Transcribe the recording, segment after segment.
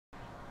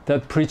the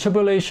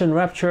pre-tribulation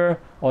rapture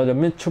or the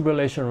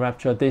mid-tribulation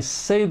rapture, they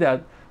say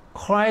that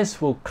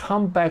Christ will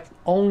come back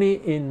only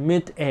in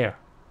mid-air.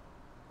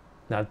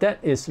 Now that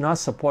is not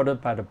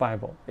supported by the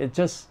Bible. It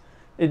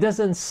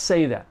doesn't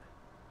say that.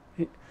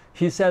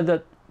 He said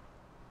that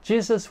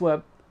Jesus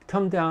will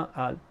come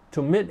down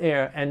to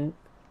mid-air and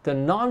the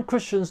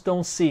non-Christians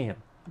don't see him.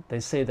 They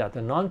say that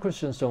the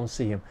non-Christians don't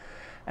see him.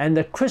 And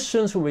the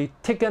Christians will be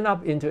taken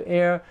up into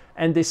air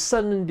and they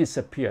suddenly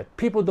disappear.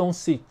 People don't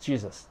see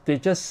Jesus. They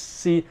just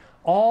see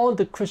all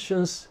the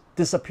Christians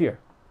disappear.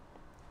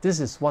 This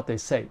is what they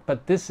say.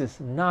 But this is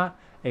not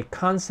a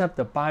concept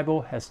the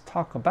Bible has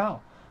talked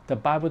about. The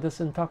Bible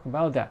doesn't talk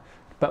about that.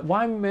 But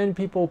why many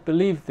people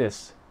believe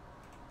this?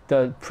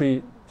 The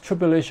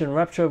pre-tribulation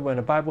rapture when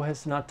the Bible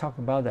has not talked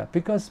about that?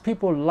 Because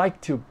people like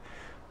to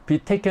be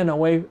taken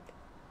away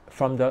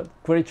from the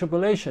Great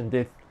Tribulation.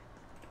 They,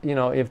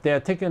 if they are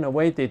taken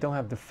away, they don't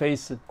have to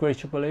face the Great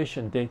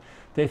Tribulation.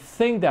 They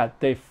think that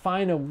they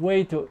find a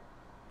way to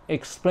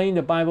explain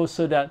the Bible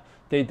so that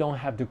they don't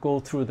have to go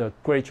through the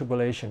Great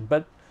Tribulation.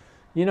 But,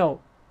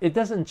 it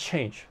doesn't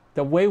change.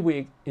 The way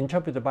we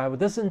interpret the Bible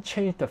doesn't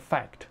change the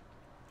fact.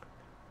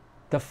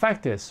 The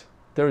fact is,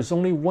 there is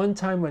only one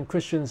time when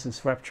Christians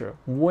is raptured.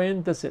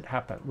 When does it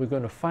happen? We're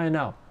going to find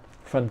out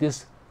from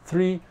these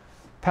 3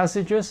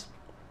 passages.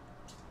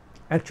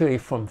 Actually,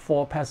 from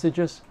 4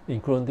 passages,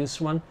 including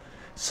this one.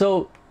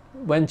 So,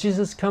 when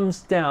Jesus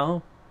comes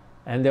down,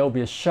 and there will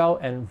be a shout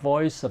and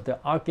voice of the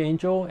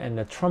archangel and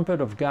the trumpet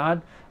of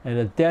God, and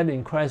the dead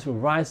in Christ will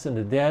rise from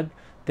the dead,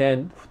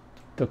 then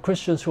the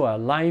Christians who are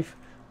alive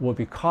will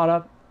be caught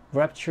up,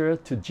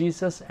 raptured to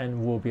Jesus,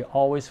 and will be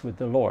always with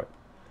the Lord.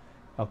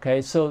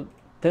 Okay, so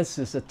this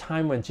is the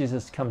time when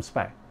Jesus comes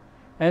back.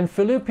 And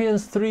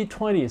Philippians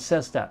 3:20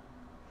 says that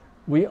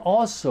we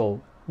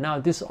also, now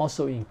this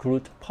also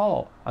includes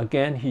Paul.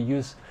 Again, he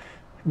used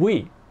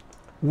we.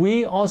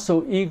 We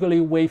also eagerly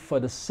wait for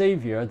the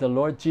Savior, the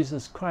Lord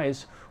Jesus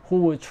Christ,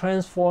 who will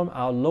transform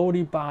our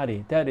lowly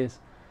body, that is,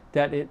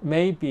 that it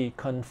may be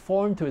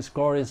conformed to his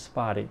glorious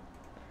body.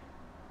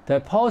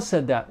 That Paul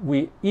said that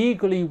we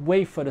eagerly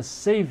wait for the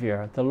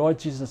Savior, the Lord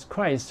Jesus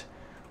Christ,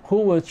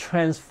 who will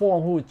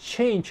transform, who will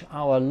change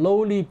our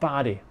lowly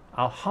body,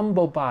 our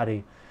humble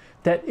body,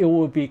 that it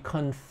will be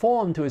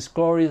conformed to his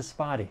glorious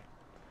body.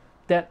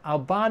 That our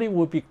body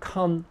will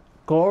become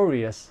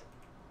glorious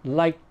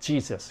like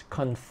Jesus,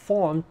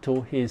 conformed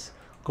to his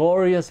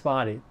glorious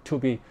body, to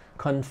be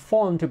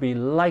conformed to be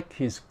like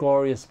his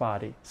glorious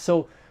body.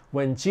 So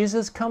when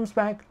Jesus comes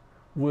back,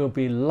 we'll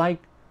be like,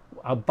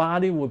 our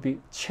body will be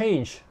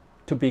changed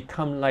to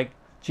become like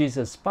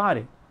Jesus'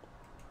 body.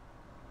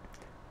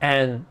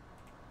 And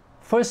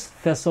 1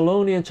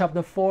 Thessalonians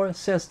chapter 4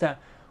 says that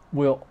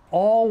we'll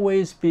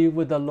always be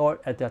with the Lord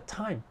at that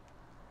time.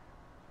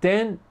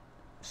 Then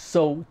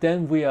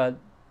we are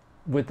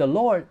with the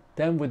Lord,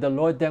 then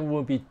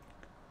we'll be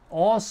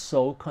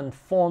also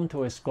conformed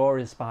to his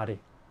glorious body.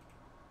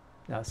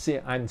 Now see,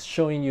 I'm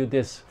showing you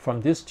this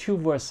from these 2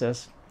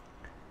 verses.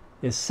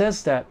 It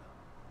says that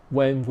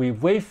when we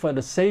wait for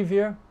the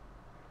Savior,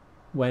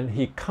 when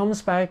he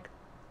comes back,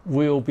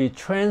 we'll be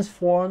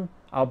transformed,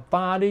 our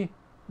body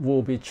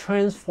will be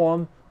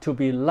transformed to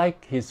be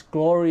like his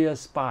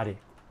glorious body.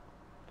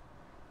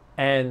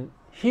 And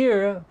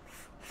here,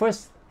 1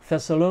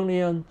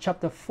 Thessalonians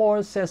chapter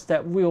 4 says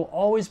that we'll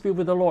always be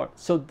with the Lord.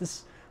 So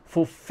this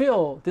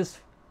fulfill this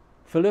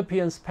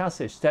Philippians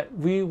passage that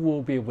we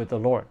will be with the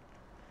Lord.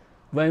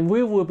 When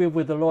we will be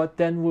with the Lord,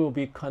 then we will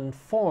be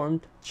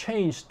conformed,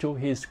 changed to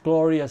his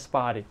glorious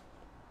body.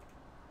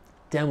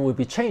 Then we'll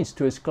be changed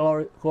to his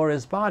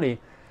glorious body.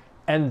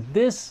 And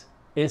this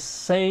is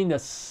saying the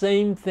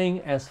same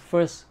thing as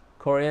 1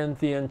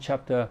 Corinthians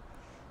chapter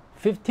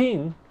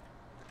 15.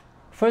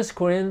 1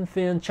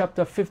 Corinthians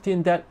chapter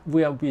 15, that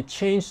we will be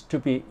changed to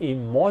be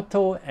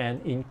immortal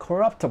and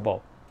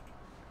incorruptible.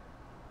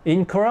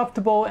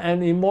 Incorruptible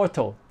and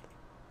immortal.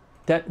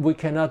 That we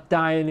cannot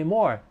die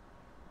anymore.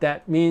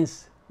 That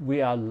means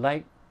we are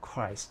like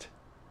Christ.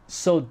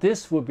 So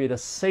this will be the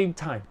same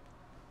time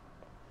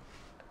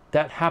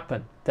that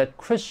happened, that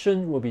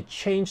Christian will be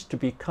changed to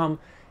become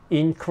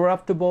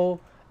incorruptible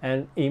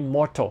and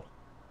immortal.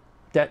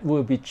 That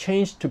will be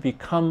changed to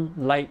become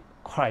like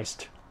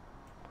Christ.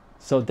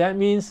 So that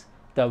means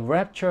the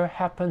rapture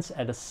happens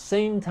at the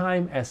same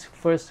time as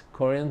 1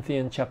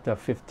 Corinthians chapter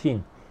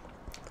 15,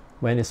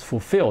 when it's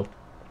fulfilled.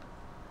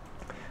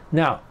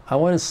 Now, I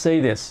want to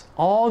say this.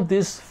 All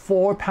these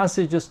 4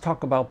 passages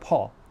talk about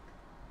Paul.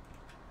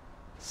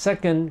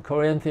 2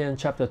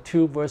 Corinthians chapter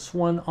 2 verse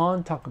 1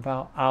 on talk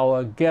about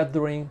our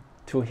gathering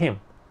to him.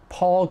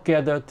 Paul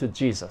gathered to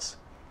Jesus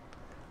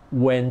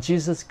when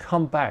Jesus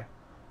come back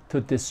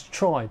to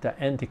destroy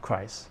the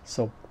Antichrist.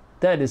 So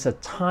that is a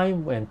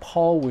time when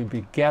Paul will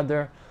be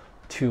gathered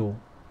to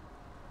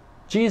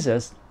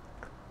Jesus.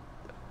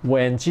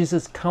 When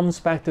Jesus comes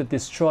back to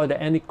destroy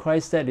the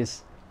Antichrist, that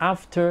is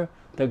after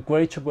the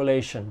Great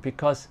Tribulation,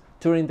 because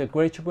during the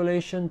Great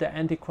Tribulation, the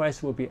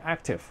Antichrist will be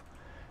active.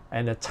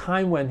 And the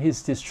time when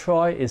he's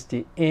destroyed is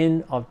the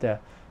end of the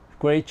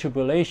Great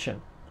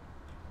Tribulation.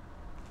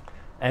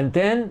 And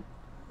then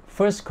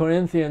 1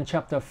 Corinthians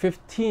chapter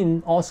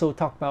 15 also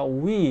talk about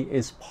we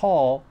is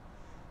Paul.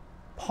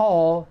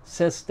 Paul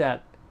says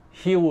that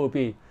he will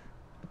be,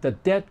 the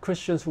dead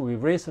Christians will be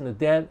raised from the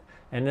dead,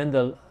 and then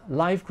the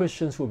live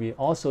Christians will be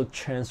also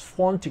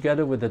transformed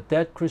together with the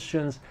dead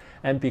Christians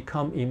and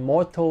become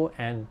immortal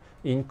and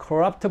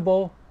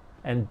incorruptible,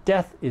 and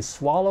death is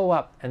swallowed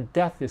up. And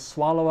death is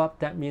swallowed up,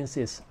 that means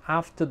it's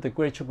after the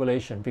Great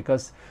Tribulation,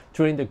 because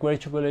during the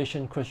Great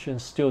Tribulation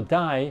Christians still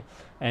die.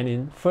 And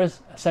in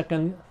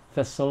 2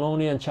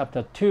 Thessalonians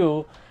chapter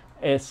 2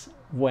 is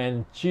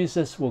when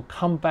Jesus will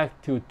come back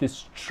to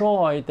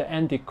destroy the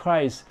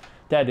Antichrist.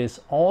 That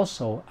is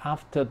also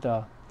after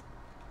the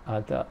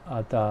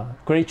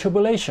Great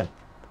Tribulation.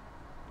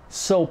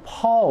 So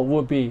Paul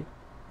will be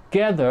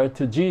gathered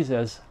to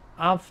Jesus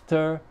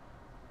after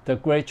the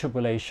Great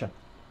Tribulation,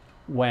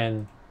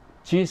 when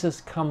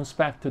Jesus comes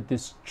back to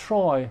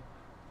destroy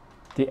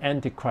the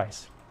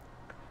Antichrist.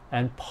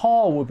 And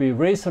Paul will be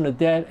raised from the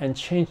dead and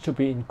changed to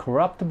be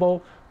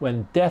incorruptible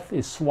when death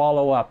is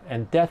swallowed up.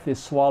 And death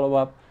is swallowed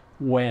up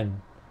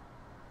when,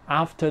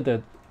 after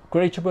the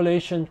Great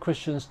Tribulation,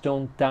 Christians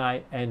don't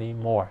die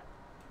anymore.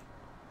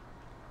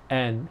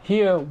 And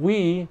here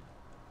we,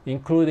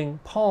 including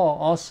Paul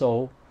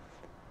also,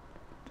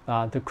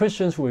 the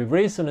Christians will be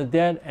raised from the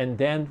dead and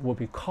then will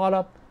be caught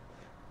up.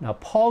 Now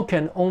Paul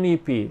can only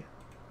be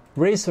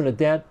raised from the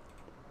dead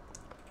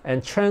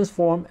and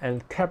transformed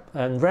and kept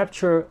and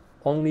raptured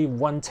only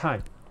one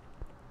time.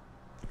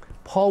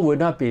 Paul will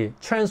not be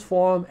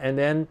transformed and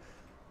then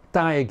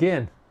die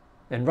again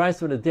and rise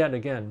from the dead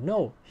again.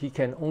 No, he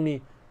can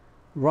only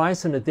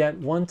rise from the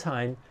dead one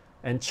time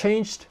and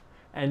changed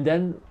and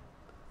then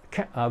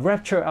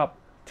rapture up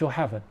to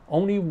heaven,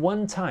 only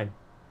one time.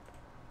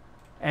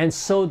 And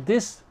so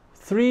these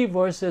three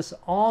verses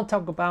all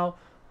talk about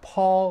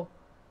Paul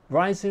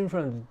rising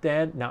from the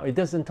dead. Now it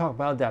doesn't talk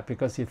about that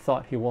because he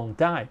thought he won't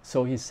die,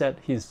 so he said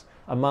he's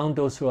among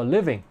those who are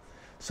living.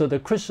 So the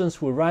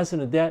Christians will rise from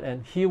the dead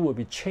and he will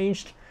be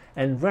changed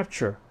and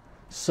raptured.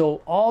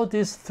 So all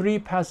these three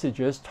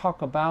passages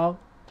talk about,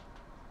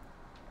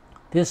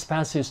 this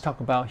passage talk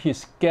about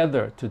he's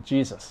gathered to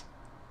Jesus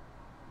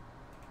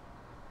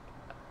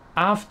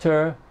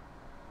after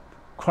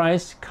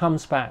Christ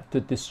comes back to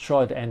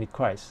destroy the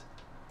Antichrist.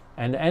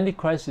 And the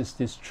Antichrist is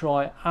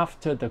destroyed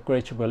after the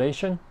Great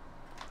Tribulation.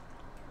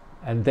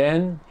 And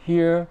then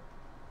here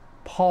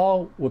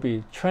Paul will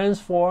be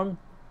transformed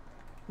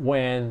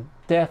when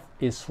death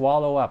is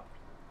swallowed up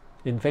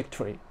in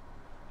victory.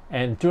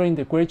 And during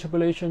the Great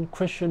Tribulation,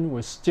 Christians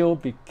will still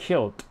be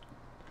killed.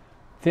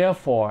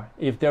 Therefore,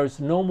 if there is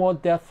no more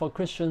death for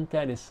Christians,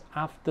 that is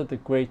after the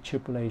Great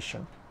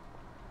Tribulation.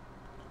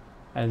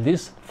 And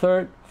this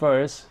third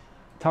verse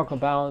talk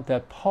about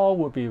that Paul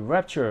will be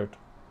raptured.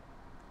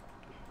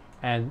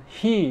 And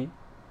he,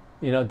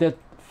 that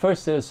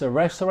first there's a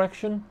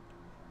resurrection.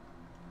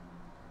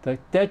 The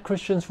dead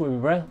Christians will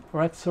be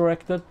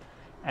resurrected,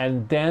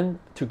 and then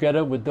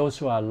together with those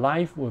who are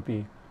alive will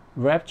be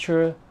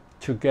raptured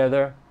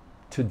together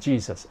to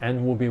Jesus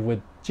and will be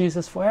with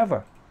Jesus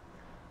forever.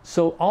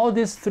 So all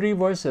these three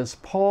verses,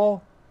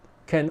 Paul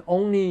can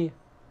only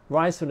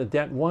rise from the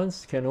dead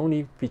once, can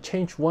only be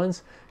changed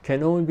once,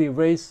 can only be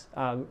raised,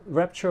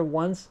 raptured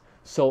once.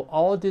 So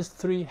all these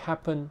three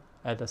happen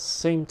at the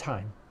same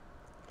time.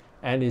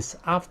 And it's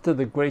after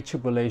the Great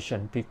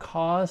Tribulation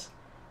because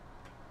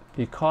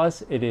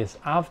it is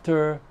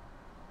after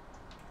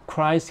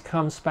Christ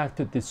comes back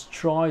to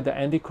destroy the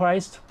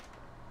Antichrist.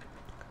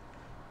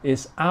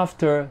 It's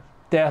after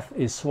death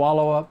is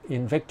swallowed up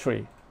in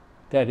victory.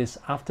 That is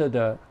after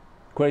the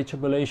Great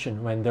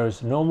Tribulation, when there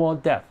is no more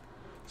death.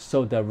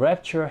 So the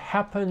rapture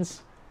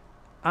happens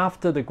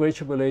after the Great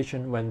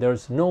Tribulation, when there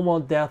is no more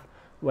death,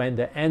 when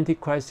the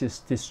Antichrist is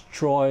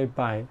destroyed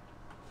by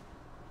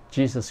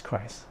Jesus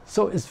Christ.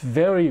 So it's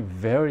very,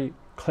 very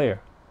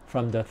clear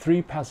from the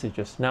three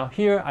passages. Now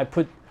here I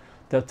put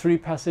the three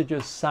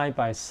passages side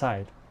by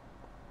side.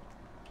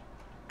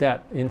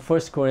 That in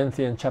 1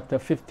 Corinthians chapter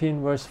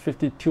 15 verse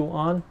 52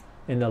 on,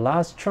 in the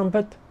last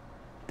trumpet,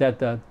 that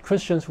the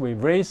Christians will be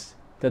raised,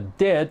 the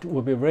dead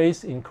will be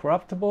raised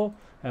incorruptible,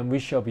 and we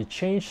shall be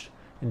changed.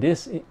 And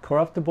this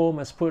corruptible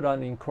must put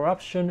on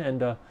incorruption,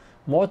 and the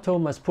mortal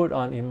must put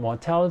on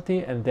immortality,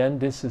 and then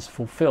this is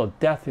fulfilled.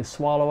 Death is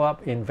swallowed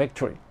up in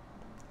victory.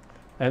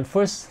 And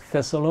 1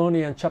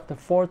 Thessalonians chapter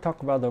 4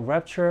 talk about the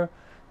rapture,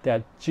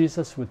 that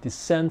Jesus would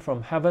descend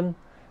from heaven,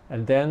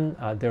 and then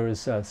there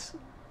is a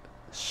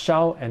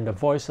shout and the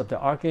voice of the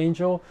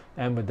archangel,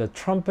 and with the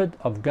trumpet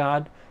of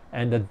God,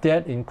 and the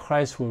dead in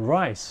Christ will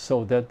rise,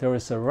 so that there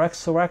is a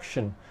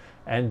resurrection,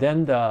 and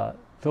then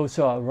those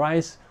who are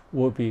rise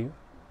will be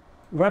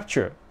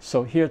raptured.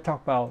 So here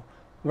talk about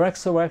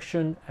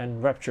resurrection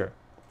and rapture,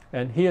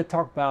 and here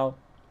talk about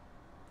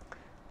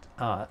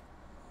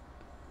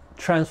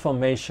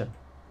transformation,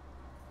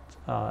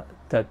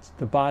 that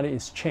the body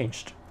is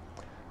changed.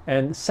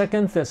 And 2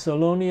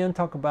 Thessalonians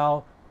talk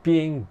about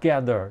being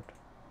gathered.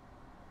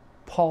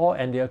 Paul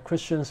and the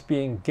Christians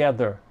being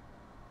gathered.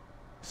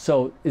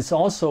 So it's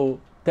also,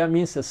 that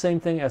means the same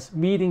thing as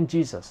meeting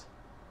Jesus.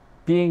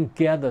 being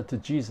gathered to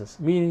Jesus,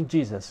 meeting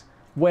Jesus.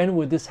 When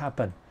will this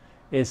happen?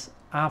 It's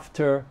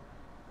after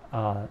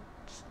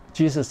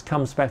Jesus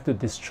comes back to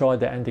destroy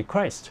the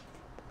Antichrist.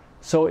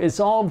 So it's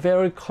all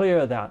very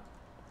clear that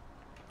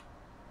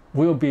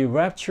will be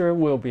rapture,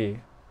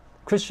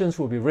 Christians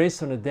will be raised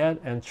from the dead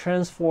and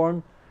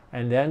transformed,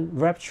 and then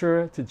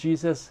rapture to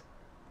Jesus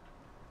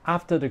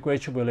after the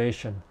Great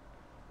Tribulation,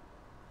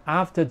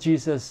 after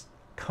Jesus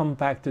come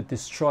back to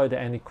destroy the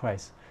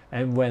Antichrist,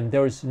 and when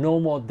there is no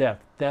more death,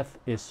 death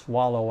is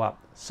swallowed up.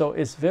 So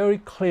it's very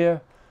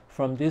clear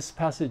from these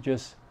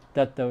passages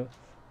that the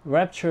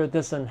rapture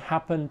doesn't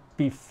happen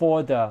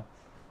before the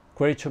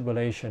Great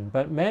Tribulation.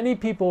 But many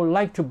people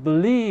like to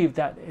believe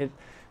that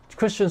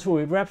Christians will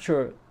be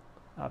raptured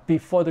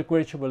before the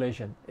Great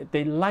Tribulation.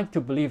 They like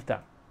to believe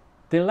that.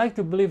 They like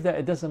to believe that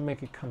it doesn't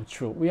make it come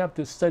true. We have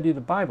to study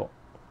the Bible.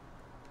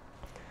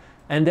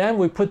 And then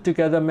we put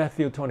together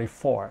Matthew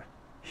 24.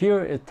 Here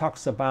it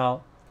talks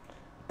about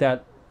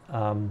that,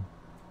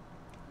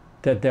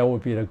 that there will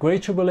be the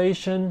Great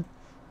Tribulation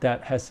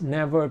that has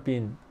never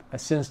been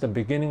since the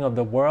beginning of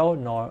the world,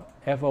 nor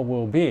ever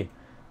will be.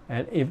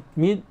 And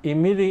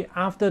immediately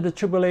after the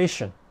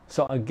tribulation,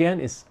 so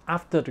again it's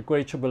after the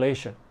Great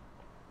Tribulation,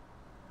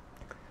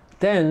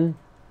 then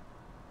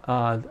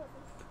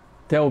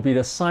there will be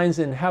the signs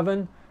in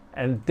heaven,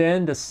 and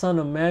then the Son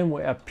of Man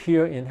will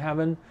appear in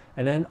heaven,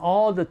 and then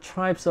all the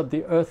tribes of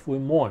the earth will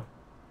mourn,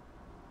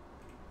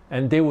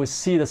 and they will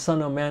see the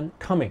Son of Man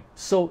coming.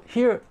 So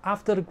here,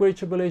 after the Great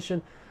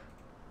Tribulation,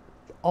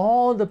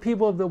 all the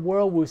people of the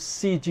world will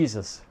see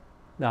Jesus.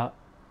 Now,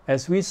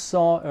 as we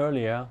saw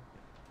earlier,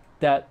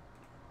 that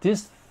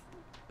these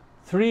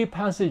three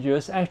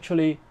passages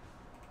actually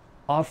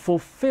are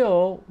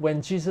fulfilled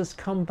when Jesus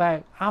comes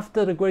back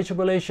after the Great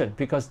Tribulation,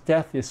 because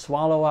death is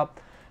swallowed up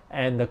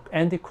and the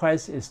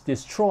Antichrist is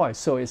destroyed.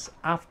 So it's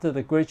after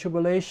the Great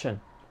Tribulation.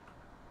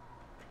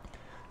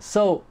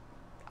 So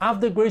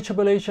after the Great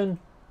Tribulation,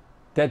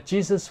 that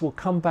Jesus will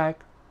come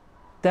back,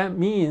 that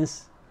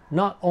means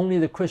not only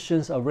the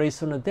Christians are raised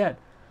from the dead,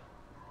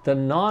 the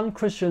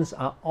non-Christians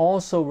are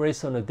also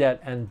raised from the dead,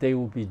 and they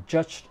will be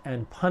judged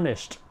and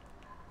punished.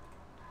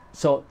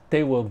 So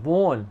they will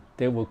mourn,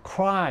 they will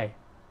cry.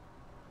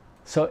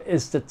 So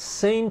it's the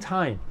same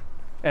time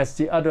as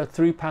the other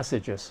three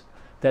passages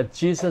that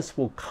Jesus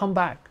will come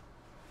back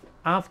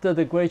after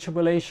the Great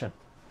Tribulation.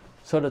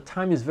 So the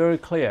time is very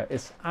clear.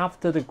 It's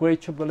after the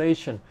Great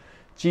Tribulation,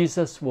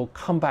 Jesus will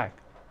come back.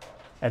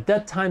 At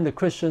that time, the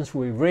Christians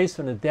will be raised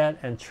from the dead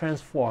and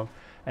transformed.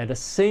 At the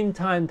same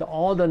time,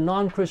 all the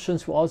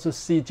non-Christians will also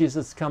see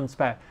Jesus comes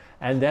back.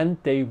 And then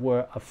they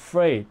were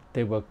afraid.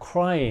 They were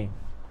crying.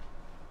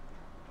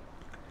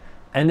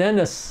 And then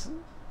the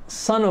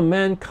Son of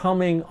Man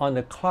coming on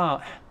the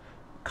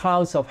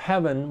clouds of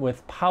heaven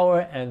with power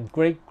and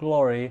great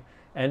glory.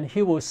 And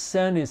he will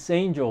send his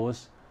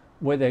angels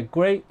with a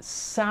great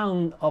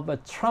sound of a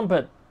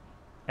trumpet.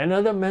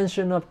 Another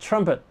mention of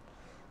trumpet.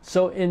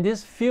 So in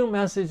these few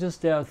messages,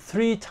 there are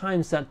 3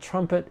 times that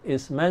trumpet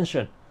is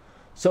mentioned.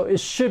 So it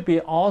should be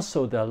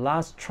also the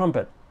last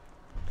trumpet.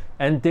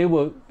 And they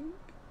will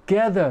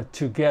gather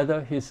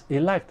together his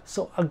elect.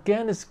 So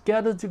again, it's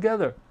gathered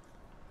together.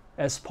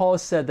 As Paul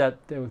said that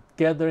they were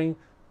gathering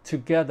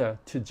together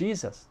to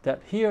Jesus.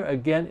 That here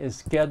again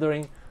is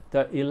gathering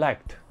the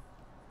elect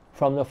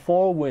from the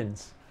 4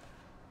 winds,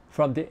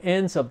 from the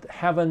ends of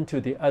heaven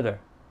to the other.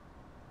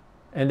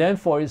 And then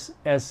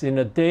as in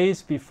the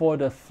days before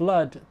the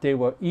flood, they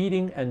were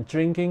eating and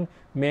drinking,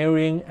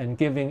 marrying and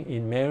giving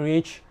in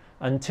marriage,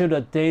 until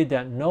the day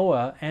that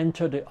Noah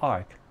entered the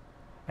ark,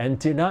 and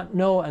did not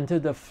know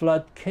until the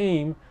flood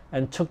came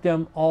and took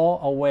them all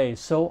away.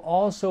 So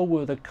also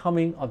will the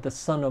coming of the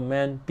Son of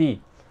Man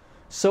be.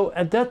 So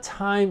at that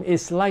time,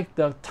 it's like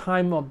the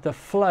time of the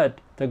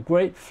flood, the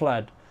great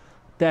flood,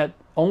 that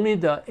only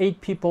the 8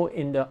 people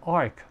in the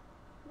ark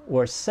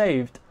were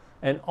saved,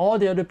 and all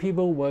the other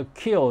people were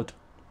killed.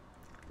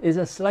 It's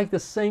just like the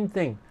same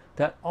thing,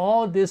 that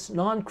all these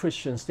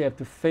non-Christians, they have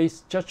to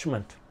face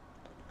judgment.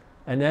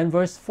 And then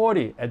verse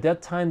 40, at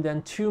that time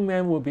then 2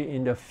 men will be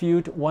in the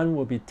field, one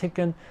will be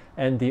taken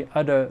and the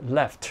other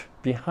left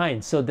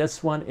behind. So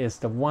this one is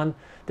the one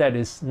that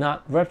is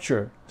not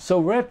rapture. So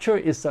rapture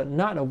is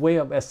not a way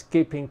of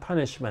escaping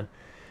punishment.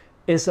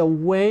 It's a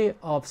way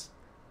of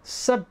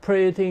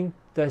separating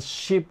the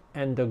sheep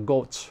and the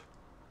goats.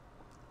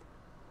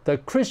 The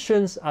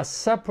Christians are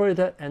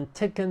separated and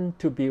taken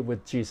to be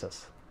with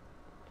Jesus.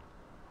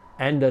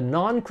 And the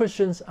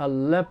non-Christians are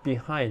left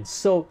behind.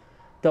 So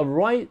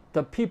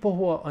the people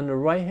who are on the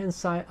right-hand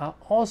side are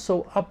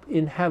also up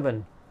in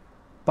heaven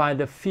by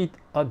the feet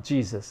of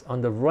Jesus,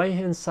 on the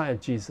right-hand side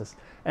of Jesus.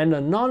 And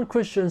the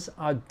non-Christians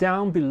are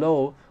down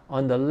below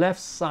on the left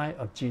side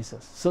of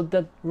Jesus. So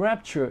that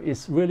rapture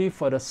is really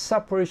for the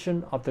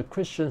separation of the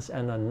Christians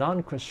and the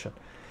non-Christian.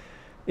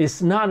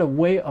 It's not a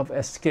way of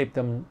escape.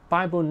 The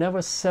Bible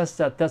never says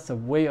that that's a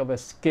way of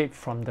escape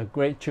from the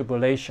Great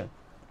Tribulation.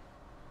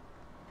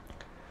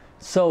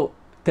 So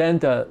then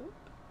there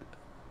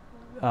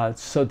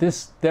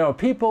are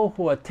people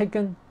who are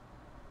taken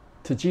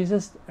to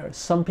Jesus, there are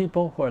some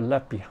people who are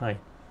left behind.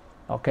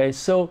 Okay,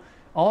 so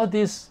all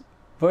these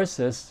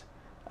verses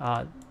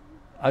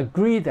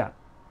agree that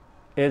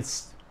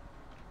it's,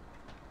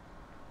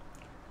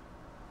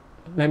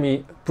 let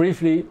me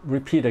briefly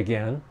repeat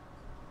again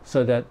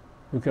so that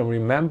you can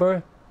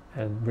remember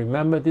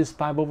these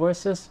Bible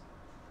verses.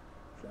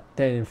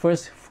 Then in 1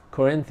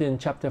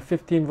 Corinthians chapter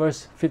 15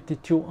 verse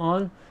 52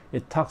 on,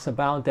 it talks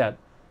about that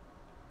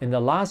in the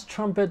last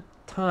trumpet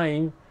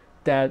time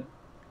that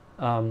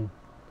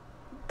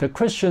the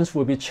Christians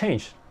will be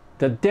changed.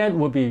 The dead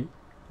will be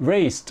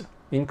raised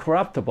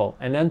incorruptible,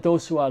 and then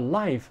those who are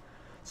alive.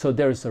 So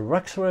there is a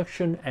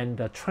resurrection and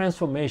a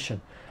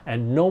transformation,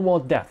 and no more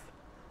death.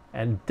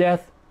 And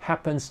death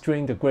happens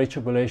during the Great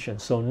Tribulation.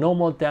 So no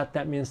more death,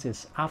 that means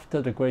it's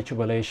after the Great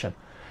Tribulation.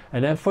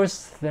 And then 1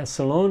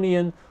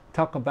 Thessalonians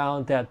talk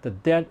about that the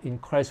dead in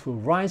Christ will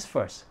rise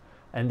first,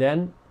 and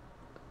then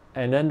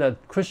the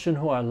Christians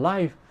who are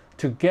alive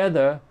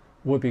together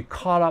will be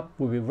caught up,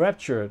 will be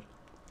raptured.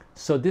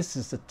 So this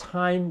is the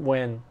time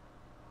when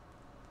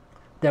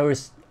there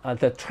is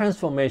the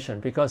transformation,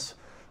 because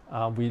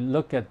we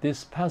look at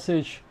this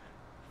passage,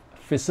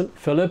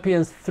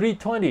 Philippians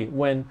 3:20,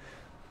 when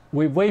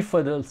we wait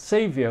for the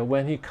Savior,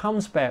 when he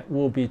comes back,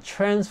 we'll be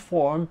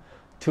transformed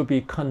to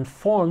be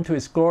conformed to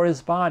his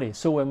glorious body.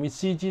 So when we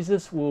see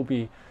Jesus, we'll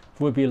be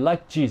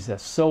like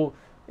Jesus. So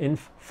in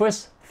 1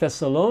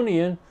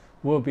 Thessalonians,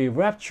 we'll be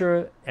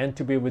raptured and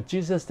to be with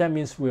Jesus. That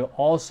means we'll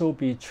also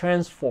be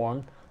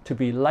transformed to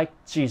be like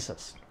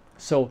Jesus.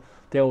 So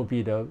there will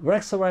be the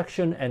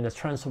resurrection and the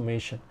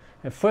transformation.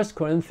 And 1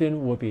 Corinthians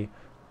will be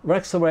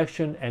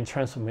resurrection and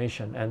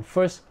transformation. And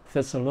 1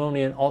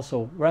 Thessalonians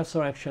also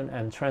resurrection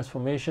and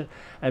transformation.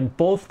 And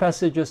both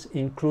passages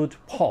include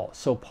Paul.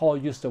 So Paul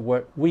used the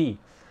word we.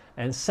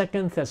 And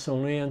 2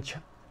 Thessalonians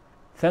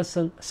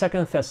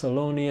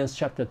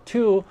chapter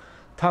 2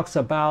 talks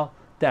about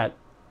that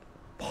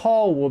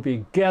Paul will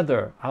be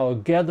our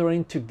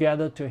gathering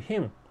together to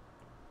him.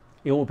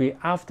 It will be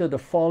after the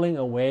falling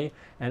away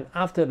and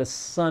after the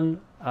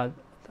son of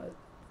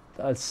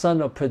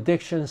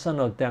prediction, son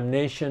of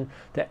damnation.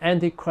 The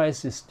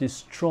Antichrist is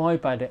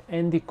destroyed by the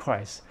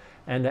Antichrist,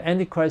 and the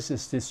Antichrist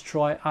is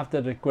destroyed after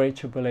the Great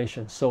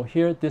Tribulation. So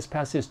here this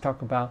passage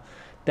talks about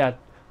that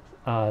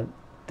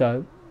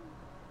the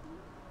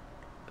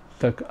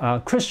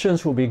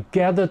Christians will be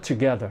gathered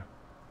together,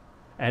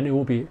 and it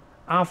will be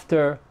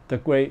after the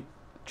Great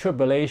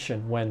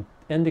Tribulation when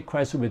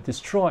Antichrist will be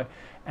destroyed.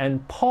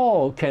 And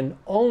Paul can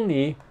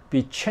only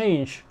be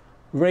changed,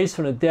 raised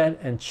from the dead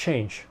and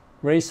changed,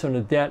 raised from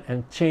the dead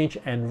and changed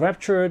and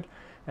raptured,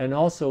 and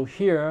also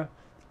here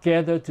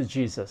gathered to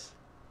Jesus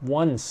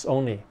once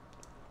only.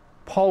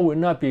 Paul will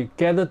not be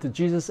gathered to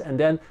Jesus and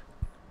then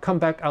come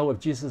back out of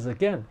Jesus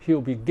again. He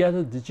will be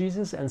gathered to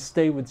Jesus and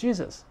stay with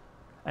Jesus,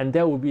 and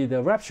that will be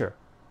the rapture.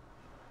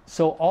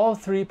 So all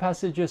three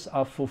passages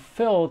are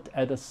fulfilled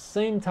at the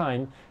same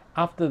time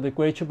after the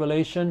Great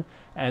Tribulation,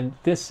 and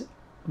this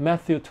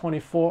Matthew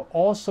 24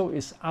 also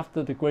is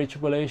after the Great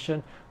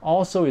Tribulation,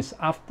 also is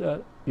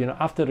after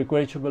the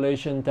Great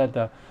Tribulation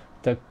that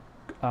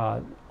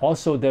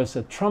also there's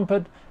a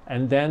trumpet,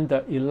 and then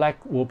the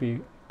elect will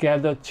be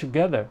gathered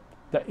together.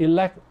 The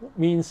elect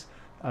means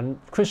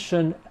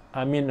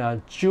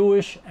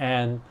Jewish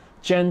and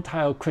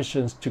Gentile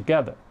Christians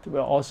together.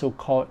 We're also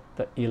called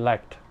the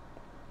elect.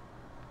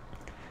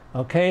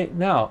 Okay,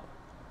 now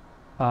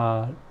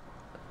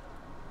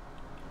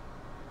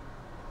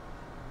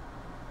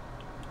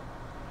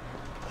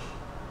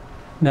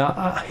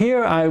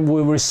here I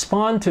will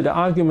respond to the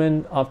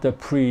argument of the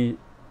pre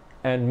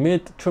and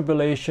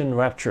mid-tribulation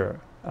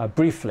rapture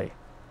briefly.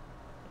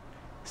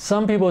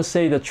 Some people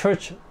say the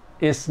church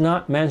is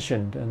not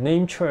mentioned. The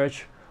name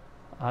church,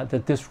 the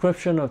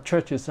description of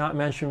church is not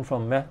mentioned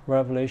from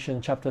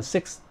Revelation chapter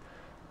 6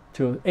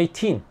 to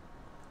 18.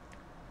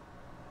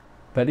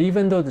 But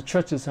even though the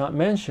church is not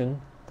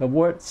mentioned, the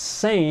word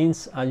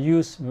saints are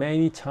used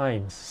many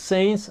times.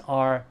 Saints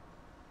are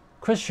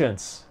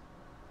Christians.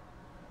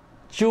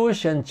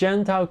 Jewish and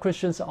Gentile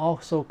Christians are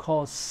also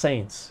called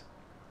saints.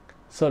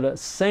 So the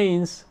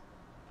saints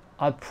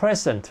are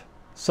present.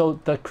 So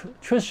the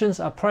Christians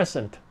are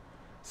present.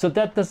 So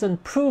that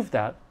doesn't prove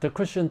that the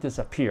Christians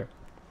disappear.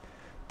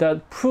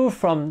 The proof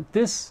from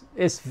this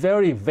is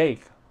very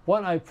vague.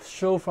 What I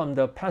show from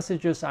the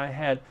passages I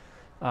had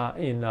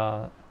in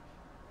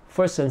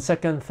 1st and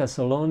 2nd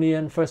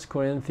Thessalonians, 1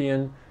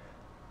 Corinthians,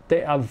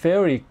 they are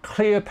very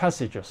clear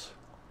passages.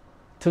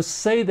 To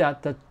say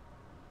that the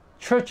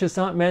church is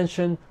not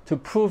mentioned, to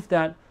prove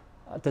that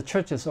the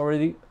church is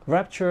already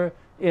raptured,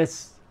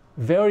 is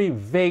very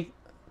vague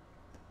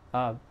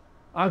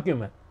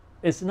argument.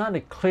 It's not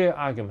a clear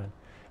argument.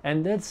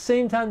 And at the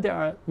same time, there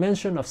are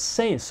mention of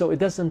saints, so it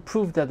doesn't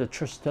prove that the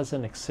church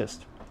doesn't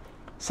exist.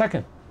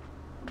 Second,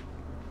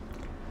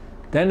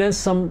 then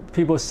some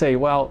people say,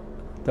 well,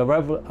 the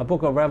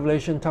book of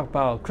Revelation talk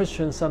about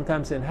Christians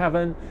sometimes in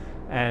heaven,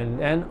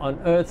 and on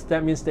earth,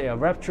 that means they are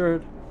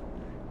raptured.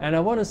 And I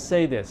want to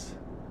say this.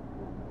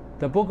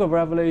 The book of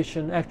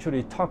Revelation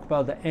actually talk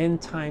about the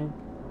end time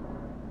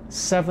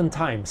 7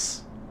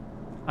 times.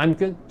 I'm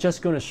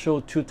just going to show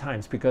 2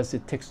 times because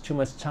it takes too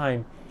much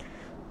time.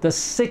 The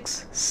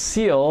 6th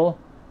seal,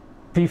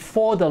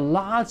 before the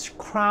large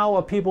crowd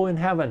of people in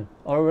heaven,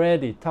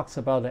 already talks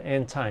about the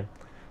end time,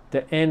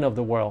 the end of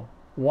the world.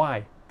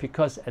 Why?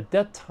 Because at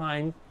that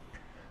time,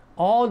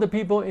 all the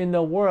people in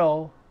the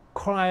world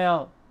cry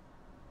out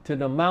to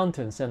the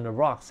mountains and the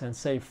rocks and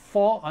say,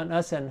 fall on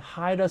us and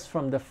hide us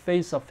from the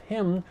face of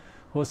him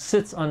who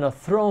sits on the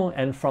throne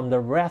and from the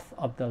wrath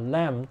of the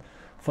Lamb,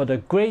 for the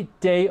great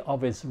day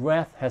of his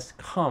wrath has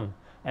come,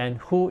 and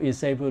who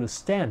is able to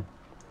stand?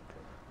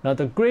 Now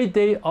the great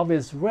day of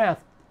his wrath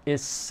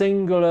is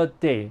singular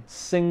day,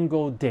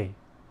 single day.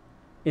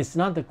 It's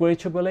not the Great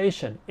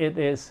Tribulation. It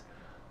is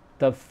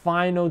the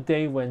final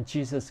day when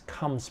Jesus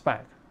comes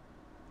back.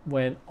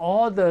 When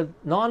all the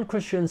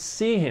non-Christians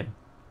see him,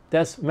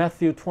 that's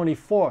Matthew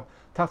 24,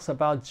 talks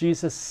about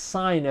Jesus'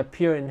 sign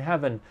appear in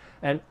heaven,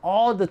 and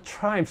all the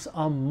tribes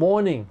are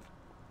mourning.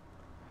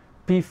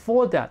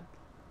 Before that,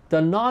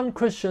 the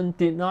non-Christian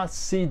did not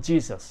see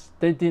Jesus.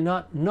 They did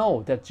not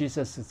know that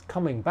Jesus is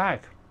coming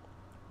back.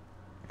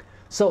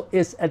 So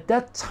it's at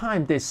that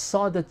time they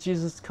saw that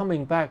Jesus is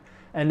coming back,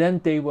 and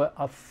then they were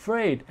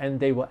afraid, and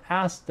they will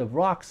ask the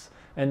rocks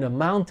and the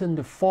mountain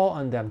to fall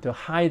on them, to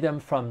hide them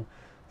from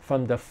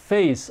the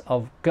face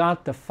of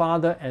God the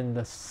Father and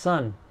the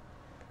Son,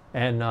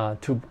 and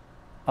to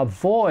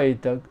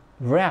avoid the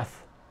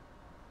wrath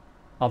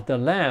of the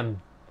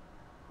Lamb,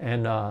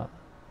 and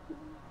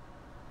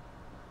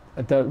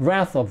the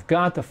wrath of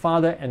God the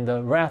Father and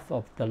the wrath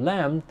of the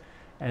Lamb,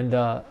 and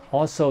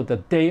also the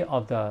day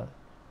of the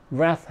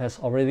wrath has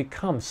already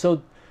come.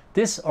 So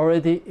this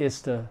already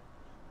is the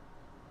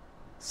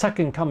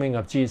second coming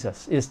of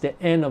Jesus, is the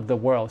end of the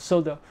world.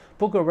 So the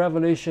book of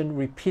Revelation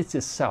repeats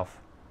itself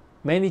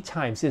many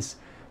times. It's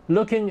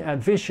looking at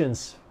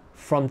visions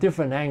from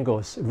different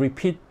angles,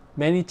 repeat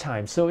many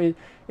times. So it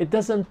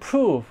doesn't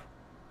prove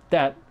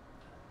that,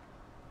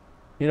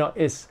 you know,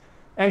 it's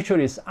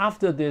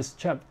after this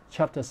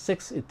chapter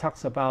 6, it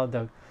talks about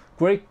the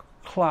great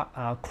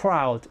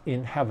crowd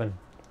in heaven,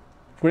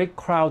 great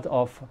crowd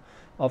of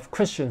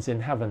Christians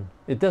in heaven.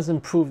 It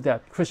doesn't prove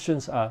that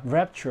Christians are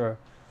raptured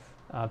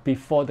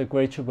before the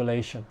Great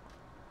Tribulation.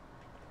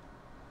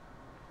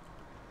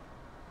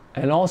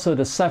 And also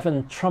the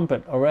 7th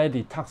trumpet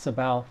already talks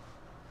about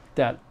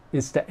that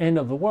it's the end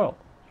of the world.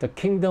 The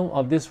kingdom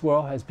of this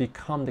world has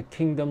become the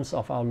kingdoms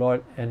of our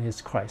Lord and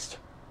his Christ.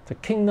 The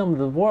kingdom of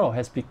the world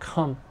has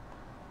become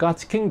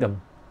God's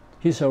kingdom.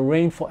 He shall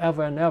reign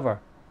forever and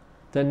ever.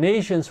 The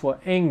nations were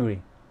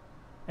angry,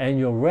 and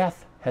your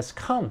wrath has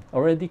come,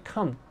 already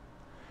come.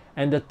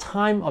 And the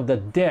time of the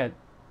dead,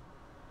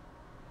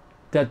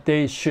 that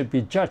they should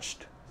be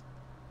judged.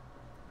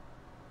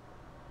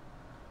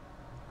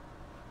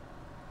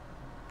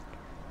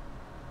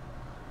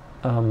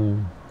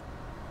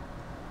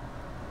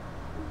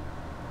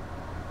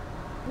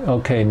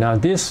 Okay, now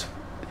this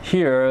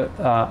here,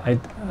 I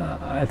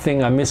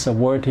think I missed a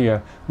word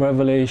here.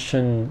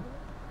 Revelation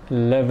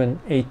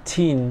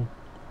 11:18.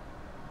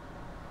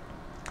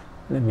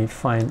 Let me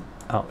find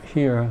out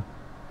here.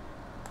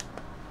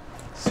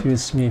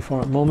 Excuse me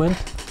for a moment.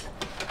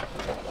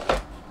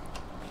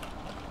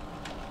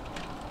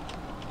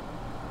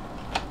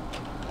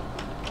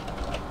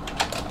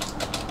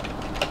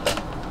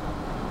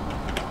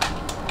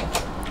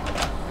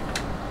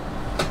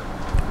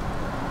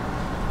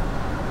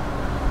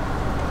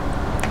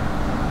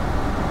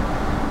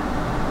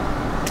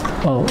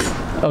 Oh,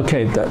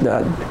 okay,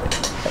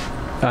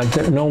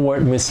 no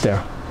word missed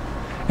there.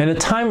 And the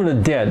time of the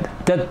dead,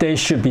 that they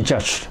should be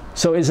judged.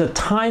 So it's a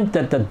time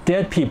that the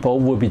dead people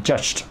will be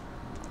judged.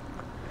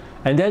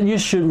 And then you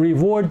should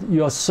reward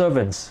your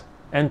servants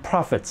and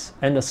prophets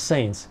and the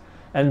saints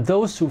and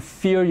those who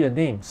fear your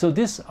name. So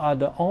these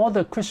are all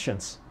the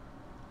Christians.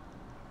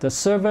 The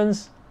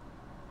servants,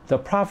 the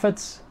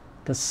prophets,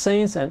 the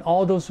saints, and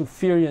all those who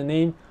fear your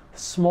name,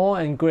 small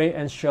and great,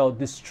 and shall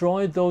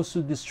destroy those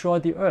who destroy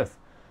the earth.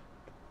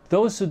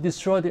 Those who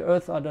destroy the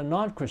earth are the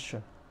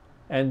non-Christian,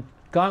 and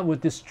God will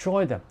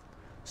destroy them.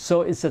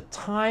 So it's a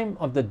time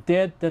of the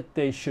dead that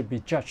they should be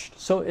judged.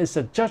 So it's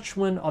a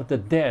judgment of the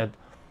dead.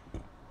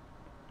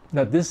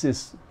 That this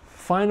is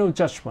final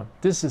judgment.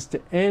 This is the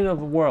end of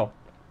the world.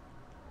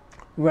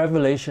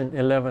 Revelation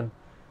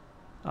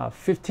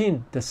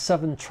 11:15, the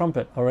 7th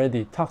trumpet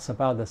already talks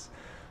about this,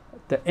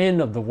 the end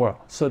of the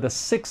world. So the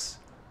sixth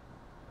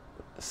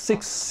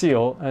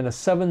seal and the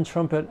 7th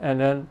trumpet, and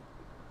then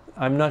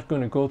I'm not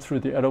going to go through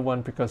the other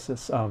one because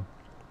it's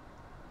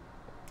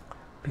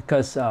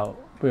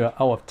we are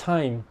out of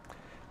time.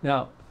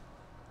 Now,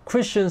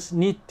 Christians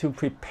need to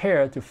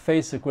prepare to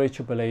face the Great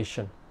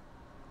Tribulation.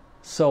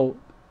 So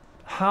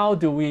how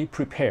do we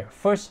prepare?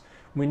 First,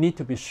 we need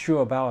to be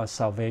sure about our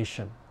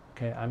salvation.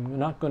 Okay, I'm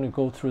not going to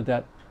go through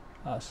that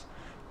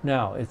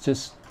now. It's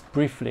just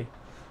briefly.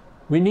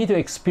 We need to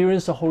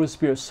experience the Holy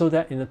Spirit so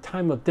that in a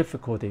time of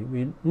difficulty,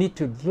 we need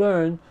to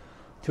learn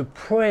to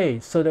pray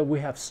so that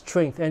we have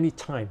strength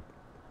anytime.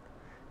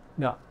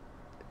 Now,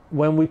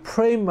 when we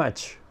pray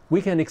much,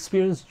 we can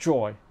experience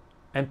joy.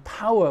 and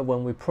power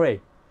when we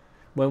pray,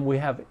 when we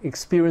have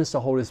experienced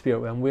the Holy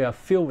Spirit, when we are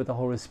filled with the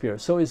Holy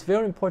Spirit. So it's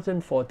very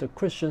important for the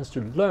Christians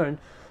to learn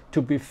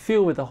to be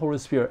filled with the Holy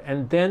Spirit.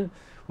 And then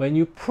when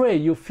you pray,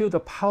 you feel the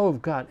power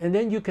of God. And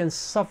then we can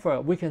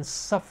suffer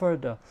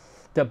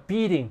the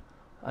beating,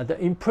 the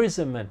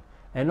imprisonment,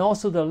 and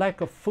also the lack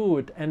of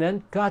food. And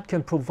then God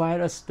can provide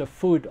us the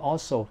food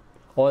also,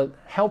 or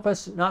help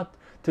us not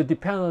to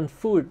depend on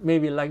food,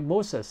 maybe like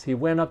Moses. He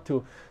went up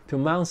to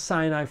Mount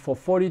Sinai for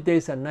 40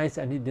 days and nights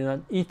and he did not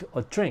eat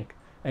or drink.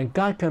 And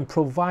God can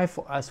provide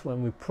for us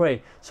when we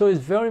pray. So it's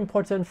very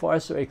important for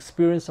us to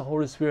experience the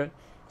Holy Spirit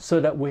so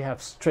that we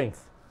have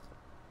strength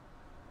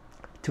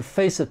to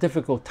face the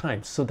difficult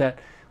times, so that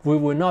we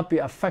will not be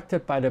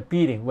affected by the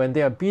beating. When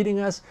they are beating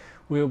us,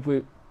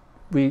 we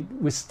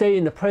stay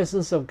in the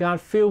presence of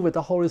God, filled with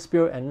the Holy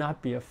Spirit, and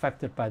not be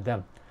affected by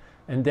them.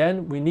 And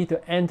then we need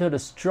to enter the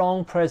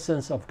strong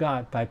presence of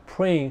God by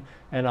praying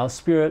and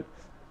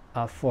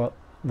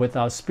with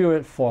our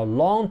spirit for a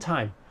long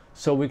time,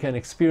 so we can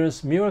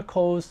experience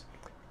miracles,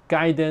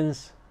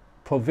 guidance,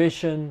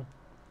 provision,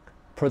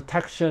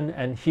 protection,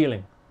 and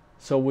healing.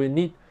 So we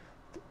need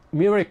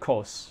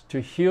miracles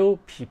to heal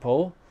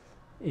people,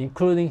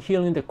 including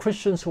healing the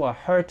Christians who are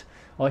hurt,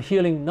 or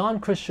healing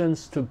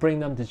non-Christians to bring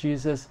them to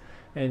Jesus,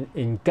 and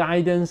in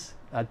guidance,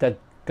 that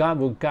God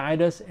will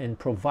guide us in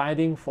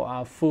providing for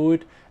our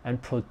food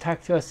and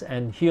protect us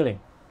and healing.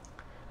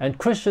 And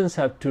Christians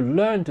have to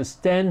learn to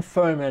stand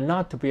firm and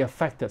not to be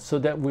affected, so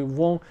that we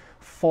won't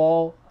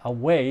fall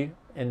away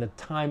in the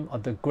time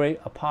of the great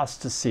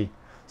apostasy.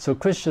 So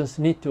Christians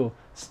need to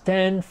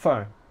stand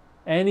firm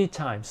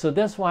anytime. So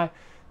that's why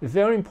it's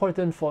very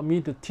important for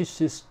me to teach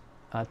this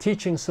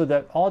teaching, so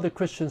that all the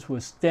Christians will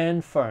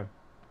stand firm.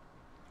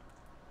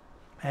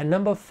 And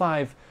number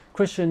 5,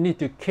 Christians need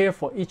to care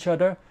for each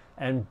other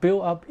and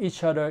build up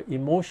each other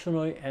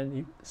emotionally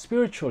and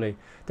spiritually.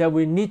 That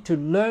we need to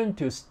learn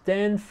to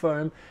stand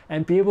firm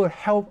and be able to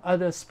help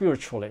others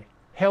spiritually,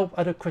 help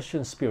other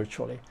Christians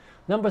spiritually.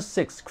 Number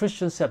 6,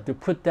 Christians have to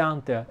put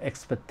down their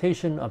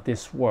expectation of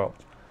this world.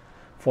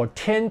 For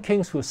 10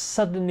 kings will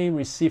suddenly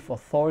receive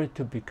authority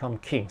to become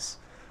kings.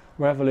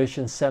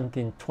 Revelation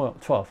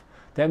 17:12.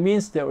 That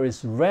means there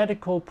is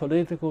radical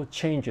political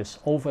changes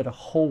over the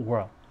whole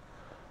world.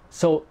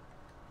 So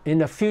in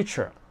the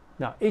future,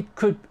 now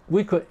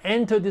we could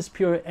enter this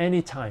period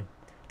anytime.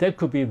 There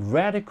could be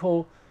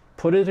radical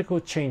political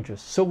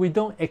changes. So we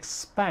don't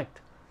expect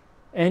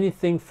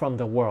anything from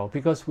the world,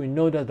 because we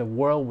know that the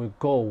world will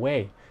go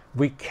away.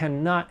 We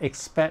cannot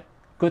expect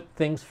good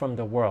things from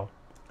the world.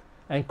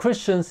 And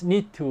Christians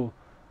need to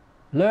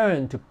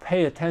learn to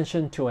pay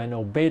attention to and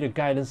obey the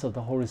guidance of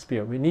the Holy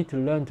Spirit. We need to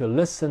learn to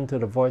listen to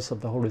the voice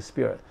of the Holy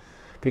Spirit,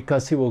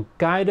 because He will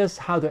guide us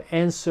how to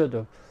answer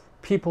the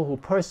people who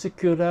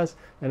persecute us,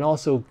 and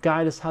also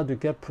guide us how to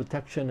get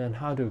protection and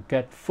how to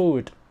get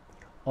food,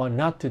 or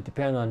not to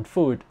depend on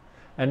food,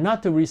 and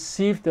not to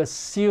receive the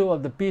seal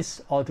of the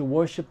beast or to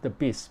worship the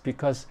beast,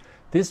 because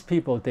these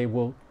people, they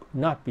will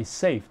not be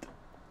saved.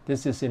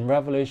 This is in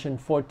Revelation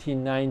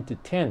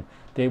 14:9-10.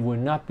 They will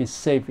not be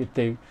saved if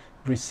they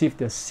receive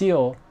the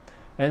seal.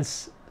 And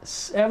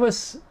ever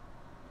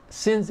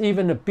since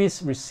even the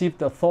beast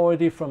received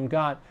authority from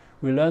God,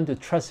 we learn to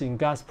trust in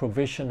God's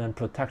provision and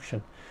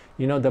protection.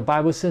 You know, the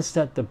Bible says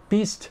that the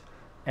beast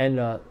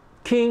and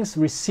kings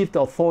received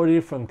authority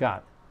from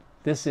God.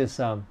 This is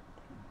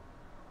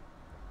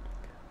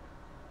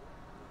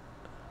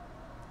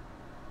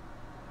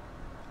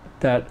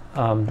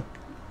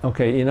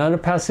okay. In another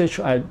passage,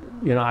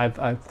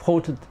 I've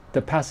quoted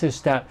the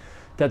passage that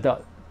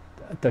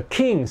the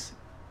kings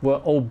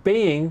were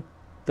obeying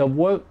the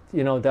work,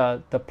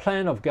 the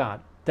plan of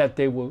God, that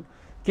they will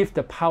give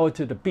the power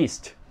to the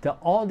beast. That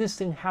all this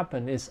thing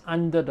happen is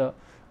under the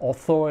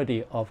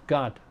authority of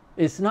God.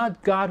 It's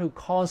not God who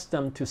caused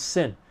them to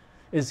sin.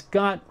 It's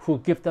God who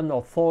gives them the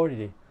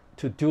authority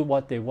to do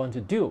what they want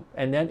to do.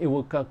 And then it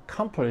will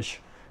accomplish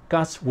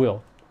God's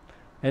will.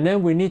 And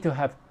then we need to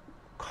have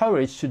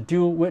courage to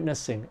do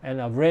witnessing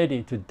and are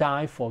ready to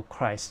die for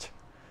Christ,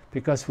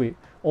 because we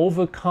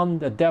overcome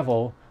the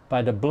devil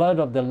by the blood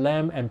of the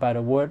Lamb and by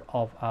the word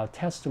of our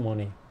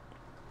testimony.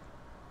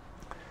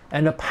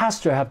 And the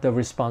pastor have the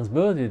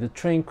responsibility to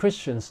train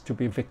Christians to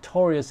be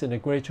victorious in the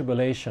Great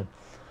Tribulation.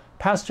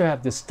 Pastor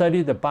have to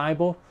study the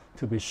Bible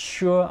to be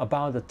sure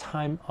about the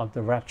time of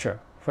the rapture,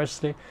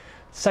 firstly.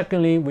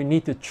 Secondly, we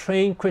need to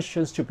train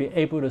Christians to be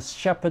able to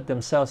shepherd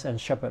themselves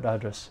and shepherd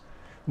others.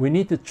 We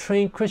need to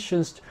train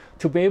Christians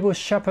to be able to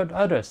shepherd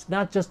others,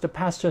 not just the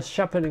pastor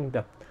shepherding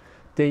them.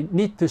 They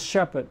need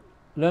to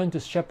learn to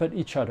shepherd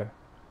each other.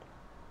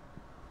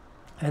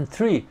 And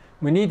 3,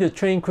 we need to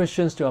train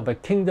Christians to have a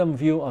kingdom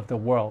view of the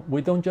world.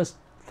 We don't just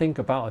think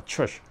about a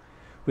church.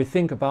 We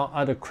think about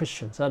other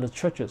Christians, other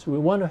churches. We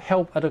want to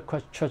help other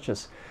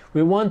churches.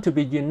 We want to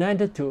be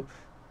united to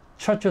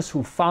churches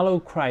who follow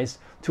Christ,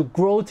 to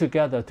grow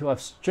together, to have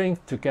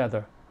strength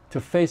together,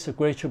 to face the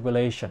Great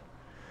Tribulation.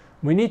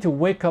 We need to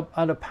wake up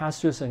other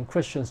pastors and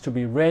Christians to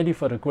be ready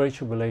for the Great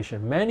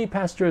Tribulation. Many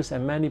pastors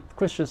and many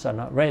Christians are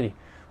not ready.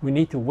 We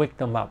need to wake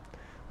them up.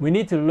 We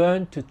need to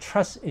learn to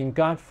trust in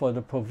God for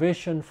the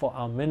provision for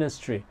our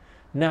ministry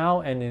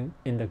now and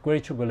in the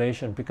Great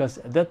Tribulation, because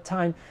at that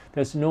time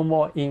there's no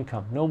more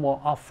income, no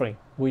more offering.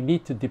 We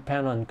need to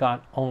depend on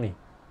God only.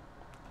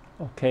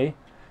 Okay,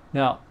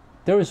 now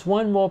there is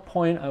one more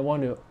point I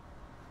want to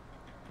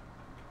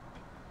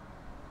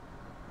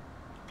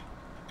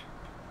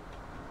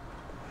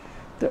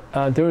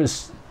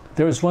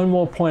there is one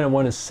more point I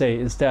want to say,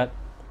 is that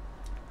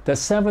the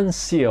seventh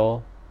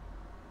seal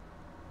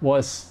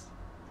was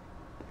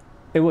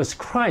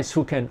Christ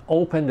who can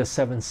open the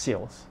seven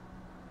seals.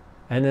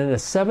 And then the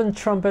seven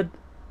trumpet,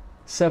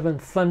 seven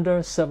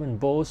thunder, seven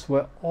bowls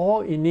were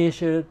all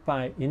initiated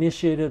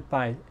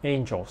by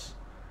angels.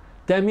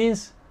 That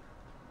means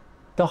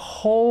the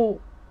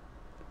whole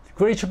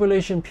Great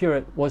Tribulation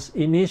period was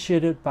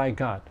initiated by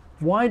God.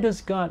 Why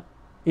does God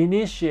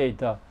initiate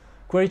the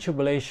Great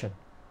Tribulation?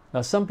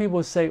 Now some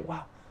people say,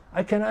 wow,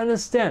 I can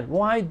understand.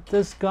 Why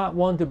does God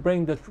want to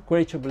bring the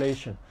Great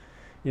Tribulation?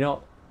 You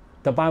know,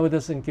 the Bible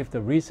doesn't give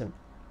the reason.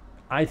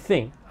 I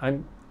think,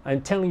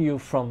 I'm telling you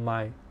from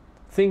my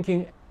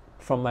thinking,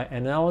 from my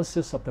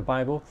analysis of the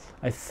Bible,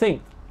 I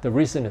think the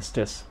reason is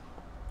this.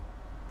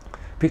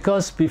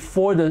 Because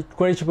before the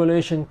Great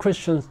Tribulation,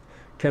 Christians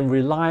can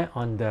rely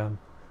on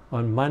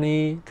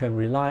money, can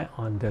rely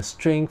on their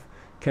strength,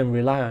 can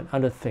rely on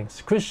other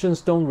things.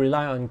 Christians don't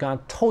rely on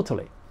God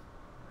totally.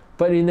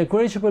 But in the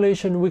Great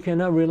Tribulation, we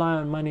cannot rely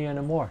on money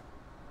anymore.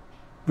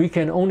 We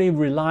can only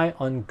rely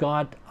on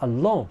God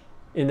alone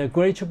in the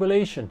Great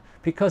Tribulation,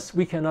 because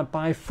we cannot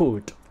buy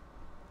food.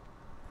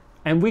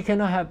 And we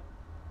cannot have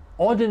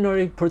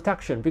ordinary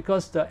protection,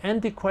 because the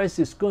Antichrist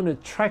is going to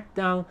track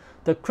down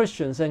the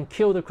Christians and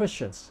kill the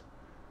Christians.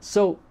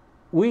 So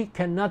we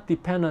cannot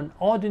depend on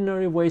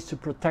ordinary ways to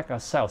protect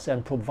ourselves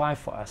and provide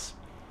for us.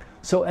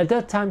 So at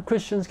that time,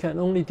 Christians can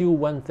only do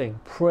one thing: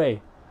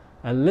 pray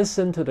and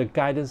listen to the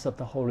guidance of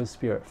the Holy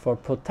Spirit for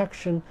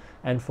protection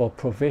and for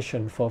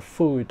provision, for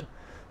food.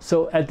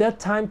 So at that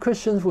time,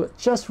 Christians would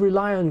just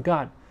rely on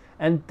God.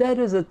 And that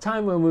is a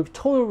time when we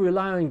totally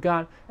rely on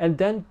God, and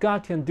then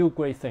God can do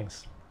great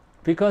things.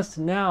 Because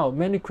now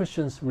many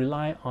Christians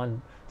rely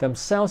on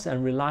themselves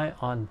and rely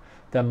on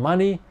their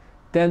money,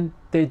 then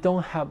they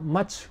don't have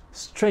much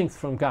strength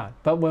from God.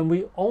 But when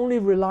we only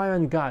rely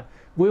on God,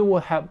 we will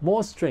have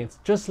more strength.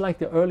 Just like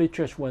the early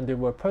church, when they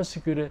were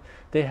persecuted,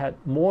 they had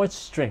more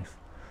strength.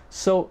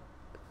 So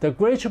the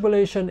Great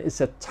Tribulation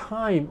is a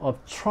time of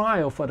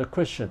trial for the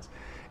Christians.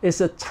 It's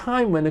a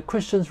time when the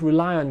Christians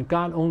rely on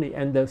God only,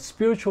 and the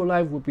spiritual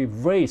life will be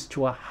raised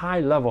to a high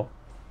level.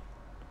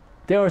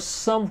 There are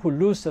some who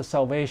lose their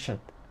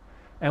salvation,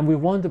 and we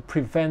want to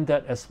prevent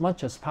that as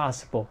much as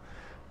possible.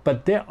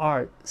 But there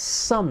are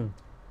some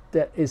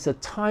that is a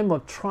time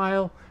of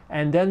trial,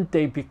 and then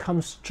they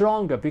become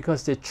stronger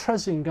because they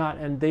trust in God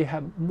and they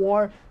have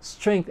more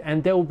strength,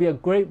 and there will be a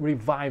great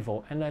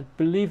revival. And I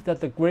believe that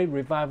the great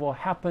revival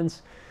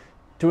happens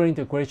during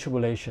the Great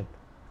Tribulation.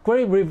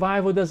 Great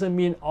revival doesn't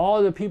mean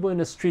all the people in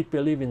the street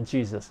believe in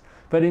Jesus,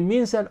 but it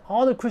means that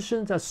all the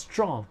Christians are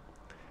strong.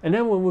 And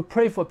then when we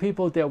pray for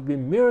people, there will be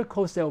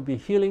miracles, there will be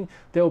healing,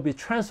 there will be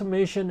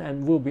transformation,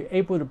 and we'll be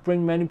able to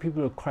bring many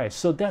people to Christ.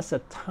 So that's a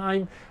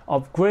time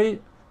of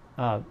great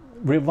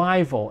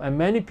revival, and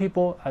many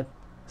people are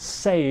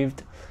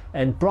saved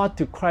and brought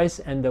to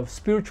Christ, and the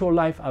spiritual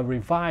life are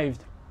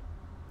revived.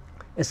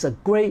 It's a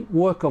great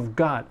work of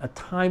God, a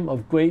time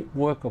of great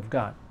work of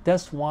God.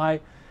 That's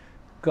why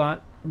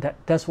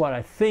that's what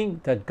I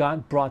think that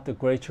God brought the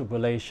Great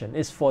Tribulation.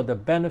 It's for the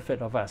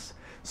benefit of us,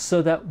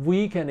 so that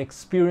we can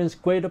experience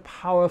greater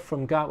power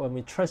from God when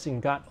we trust in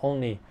God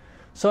only.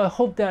 So I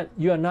hope that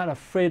you are not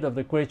afraid of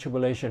the Great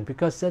Tribulation,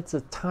 because that's a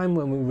time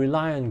when we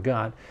rely on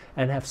God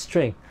and have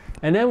strength.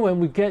 And then when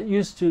we get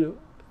used to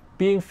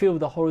being filled with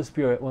the Holy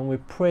Spirit, when we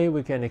pray,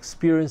 we can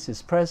experience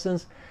His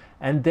presence.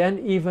 And then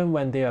even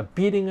when they are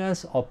beating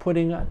us or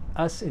putting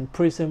us in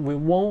prison,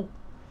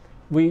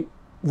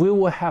 we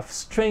will have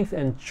strength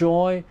and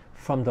joy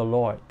from the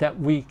Lord, that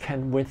we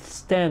can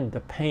withstand the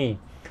pain.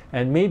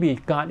 And maybe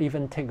God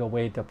even take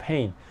away the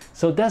pain.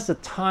 So that's the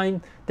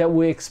time that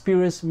we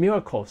experience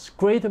miracles,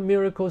 greater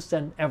miracles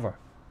than ever.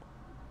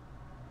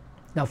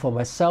 Now for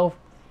myself,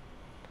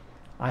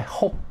 I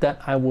hope that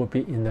I will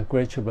be in the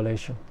Great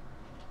Tribulation.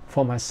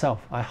 For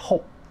myself, I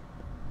hope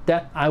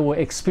that I will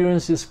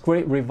experience this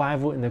great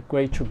revival in the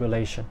Great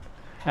Tribulation.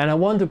 And I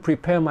want to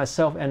prepare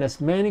myself and as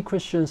many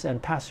Christians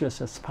and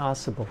pastors as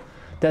possible,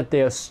 that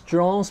they are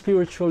strong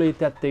spiritually,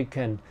 that they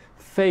can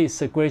face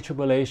the Great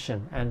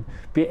Tribulation and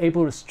be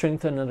able to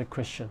strengthen another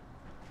Christian.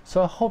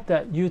 So I hope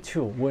that you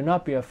too will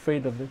not be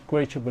afraid of the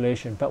Great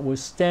Tribulation, but will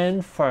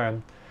stand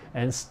firm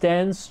and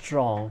stand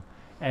strong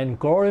and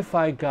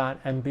glorify God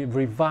and be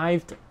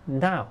revived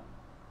now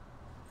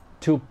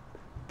to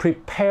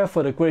prepare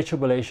for the Great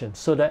Tribulation,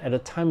 so that at the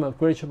time of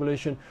Great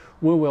Tribulation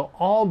we will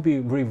all be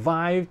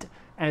revived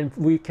and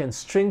we can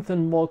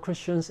strengthen more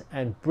Christians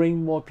and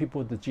bring more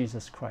people to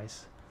Jesus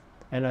Christ.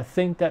 And I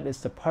think that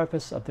is the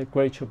purpose of the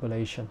Great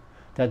Tribulation,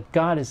 that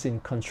God is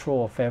in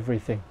control of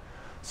everything.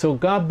 So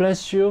God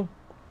bless you.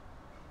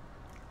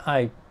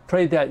 I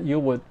pray that you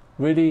would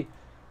really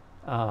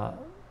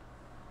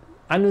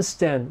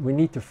understand we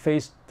need to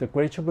face the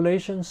Great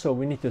Tribulation, so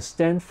we need to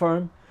stand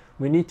firm.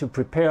 We need to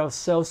prepare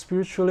ourselves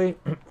spiritually.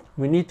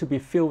 We need to be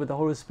filled with the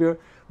Holy Spirit.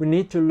 We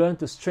need to learn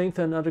to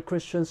strengthen other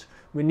Christians.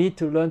 We need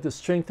to learn to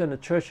strengthen the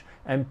church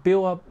and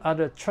build up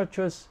other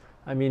churches.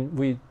 I mean,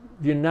 we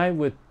unite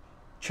with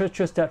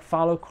churches that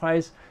follow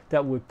Christ,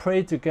 that we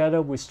pray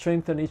together, we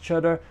strengthen each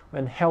other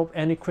and help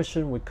any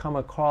Christian we come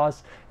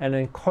across, and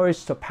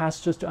encourage the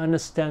pastors to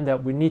understand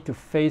that we need to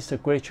face the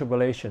Great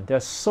Tribulation. There are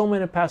so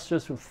many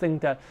pastors who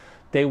think that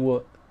they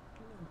will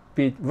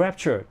be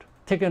raptured,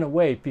 taken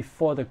away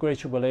before the Great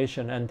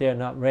Tribulation, and they're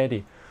not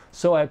ready.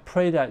 So I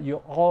pray that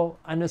you all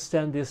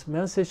understand this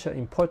message, the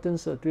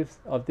importance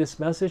of this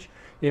message.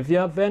 If you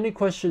have any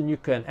question, you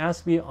can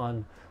ask me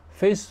on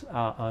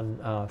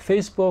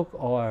Facebook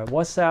or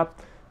WhatsApp,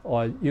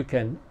 or you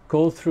can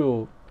go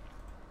through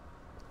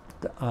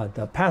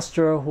the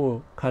pastor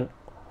who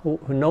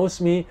knows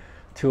me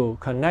to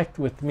connect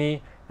with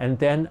me, and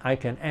then I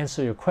can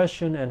answer your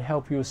question and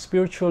help you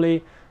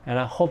spiritually. And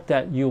I hope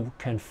that you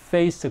can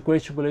face the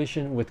Great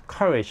Tribulation with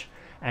courage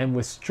and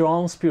with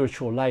strong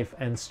spiritual life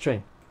and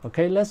strength.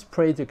 Okay, let's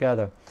pray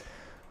together.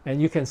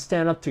 And you can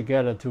stand up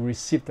together to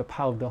receive the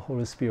power of the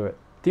Holy Spirit.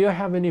 Dear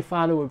Heavenly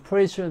Father, we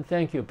praise you and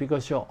thank you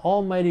because you're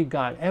Almighty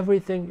God.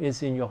 Everything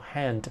is in your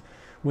hand.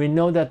 We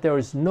know that there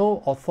is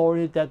no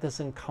authority that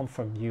doesn't come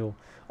from you.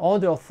 All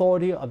the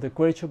authority of the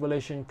Great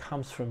Tribulation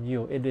comes from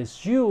you. It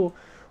is you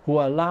who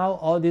allow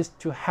all this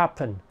to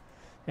happen.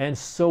 And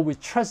so we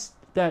trust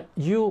that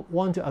you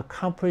want to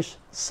accomplish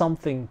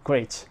something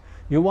great.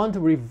 You want to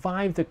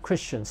revive the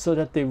Christians so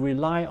that they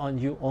rely on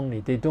you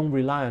only. They don't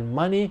rely on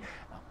money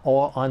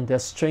or on their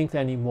strength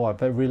anymore,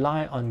 but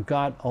rely on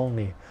God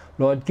only.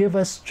 Lord, give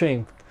us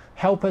strength.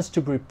 Help us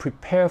to be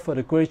prepared for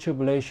the Great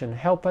Tribulation.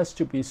 Help us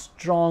to be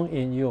strong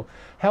in you.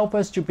 Help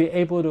us to be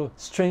able to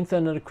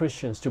strengthen other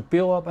Christians, to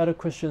build up other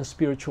Christians'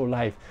 spiritual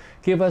life.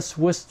 Give us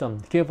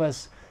wisdom. Give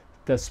us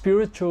the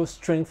spiritual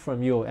strength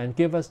from you, and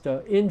give us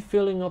the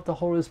infilling of the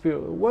Holy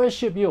Spirit. We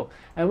worship you,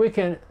 and we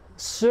can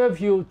serve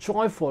you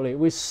joyfully.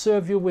 We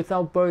serve you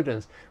without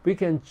burdens. We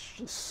can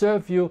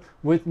serve you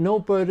with no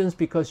burdens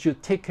because you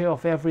take care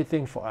of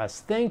everything for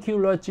us. Thank you,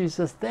 Lord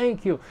Jesus.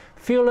 Thank you.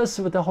 Fill us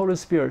with the Holy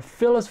Spirit.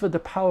 Fill us with the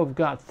power of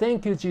God.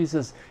 Thank you,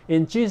 Jesus.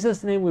 In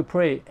Jesus' name we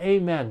pray.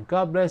 Amen.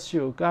 God bless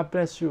you. God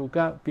bless you.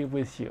 God be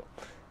with you.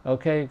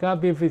 Okay,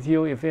 God be with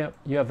you. If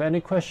you have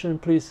any question,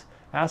 please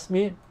ask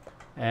me.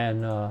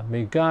 And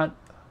may God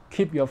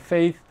keep your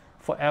faith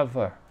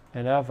forever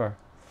and ever.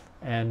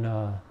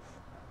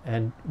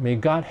 And may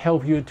God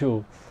help you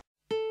to